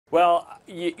Well,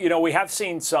 you know, we have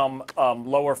seen some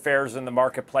lower fares in the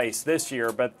marketplace this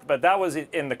year, but that was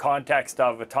in the context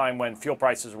of a time when fuel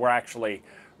prices were actually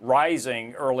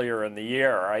rising earlier in the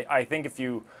year. I think if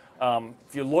you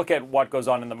look at what goes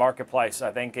on in the marketplace,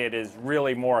 I think it is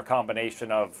really more a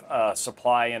combination of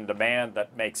supply and demand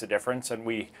that makes a difference. And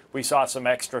we saw some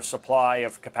extra supply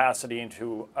of capacity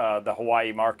into the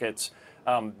Hawaii markets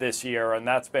this year, and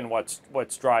that's been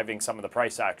what's driving some of the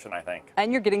price action, I think.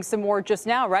 And you're getting some more just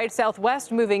now, right?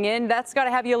 Southwest moving in. That's got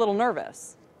to have you a little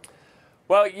nervous.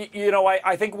 Well, you know,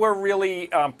 I think we're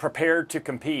really prepared to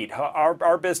compete.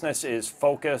 Our business is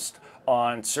focused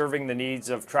on serving the needs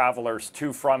of travelers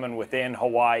to, from, and within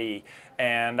Hawaii.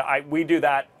 And we do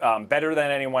that better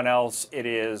than anyone else. It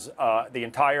is the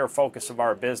entire focus of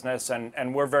our business,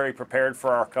 and we're very prepared for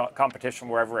our competition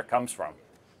wherever it comes from.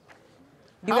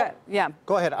 Yeah.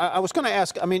 Go ahead. I was going to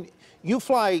ask, I mean, you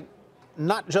fly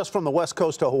not just from the West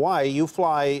Coast to Hawaii, you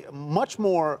fly much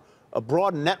more a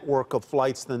broad network of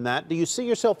flights than that. Do you see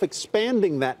yourself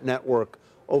expanding that network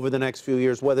over the next few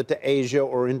years, whether to Asia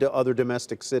or into other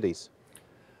domestic cities?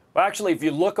 Well, actually, if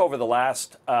you look over the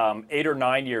last 8 or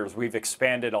 9 years, we've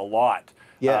expanded a lot.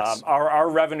 Yes. Our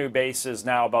revenue base is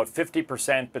now about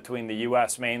 50% between the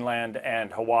U.S. mainland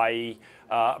and Hawaii,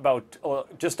 about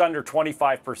just under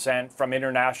 25% from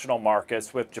international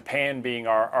markets, with Japan being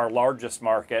our largest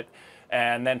market,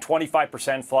 and then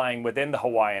 25% flying within the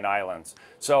Hawaiian Islands.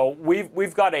 So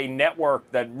we've got a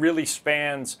network that really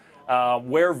spans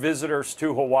where visitors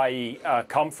to Hawaii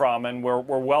come from, and we're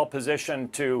well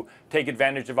positioned to take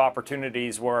advantage of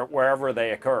opportunities wherever they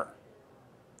occur.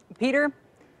 Peter,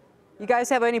 you guys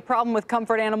have any problem with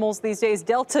comfort animals these days?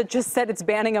 Delta just said it's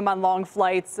banning them on long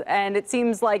flights, and it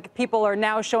seems like people are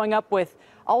now showing up with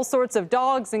all sorts of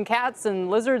dogs and cats and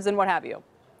lizards and what have you.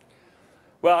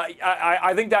 Well,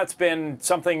 I think that's been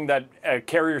something that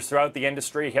carriers throughout the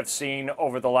industry have seen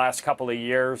over the last couple of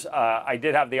years. I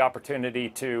did have the opportunity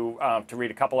to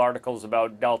read a couple articles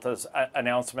about Delta's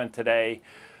announcement today.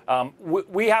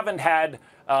 We haven't had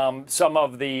some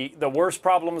of the worst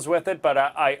problems with it, but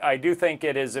I do think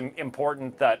it is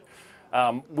important that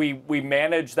we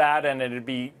manage that, and it'd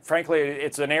be, frankly,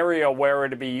 it's an area where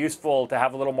it'd be useful to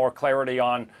have a little more clarity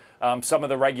on some of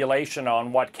the regulation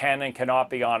on what can and cannot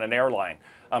be on an airline.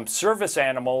 Service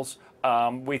animals,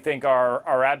 we think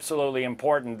are absolutely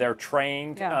important. They're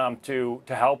trained to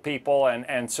help people,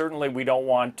 and certainly we don't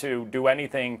want to do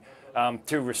anything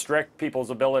to restrict people's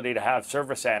ability to have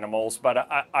service animals. But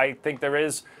I think there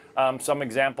is some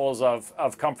examples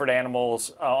of comfort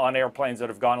animals on airplanes that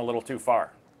have gone a little too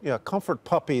far. Yeah, comfort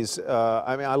puppies.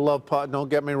 I mean, I love puppies. Don't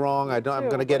get me wrong. I'm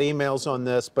going to get emails on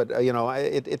this, but you know,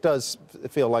 it does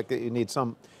feel like that you need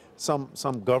some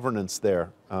governance there,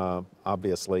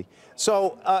 obviously.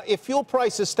 So, if fuel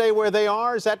prices stay where they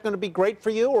are, is that going to be great for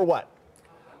you, or what?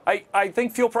 I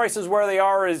think fuel prices where they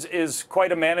are is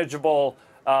quite a manageable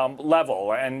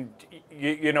level, and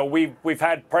you know, we've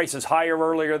had prices higher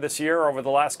earlier this year. Over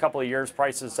the last couple of years,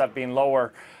 prices have been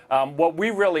lower. What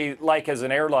we really like as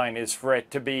an airline is for it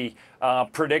to be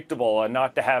predictable and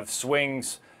not to have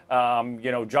swings,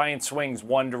 you know, giant swings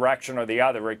one direction or the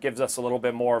other. It gives us a little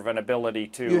bit more of an ability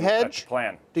to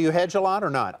plan. Do you hedge a lot or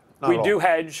not? We do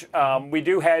hedge.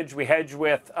 We hedge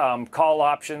with call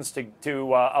options to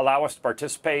allow us to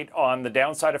participate on the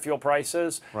downside of fuel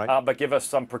prices, but give us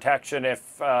some protection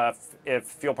if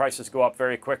fuel prices go up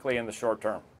very quickly in the short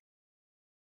term.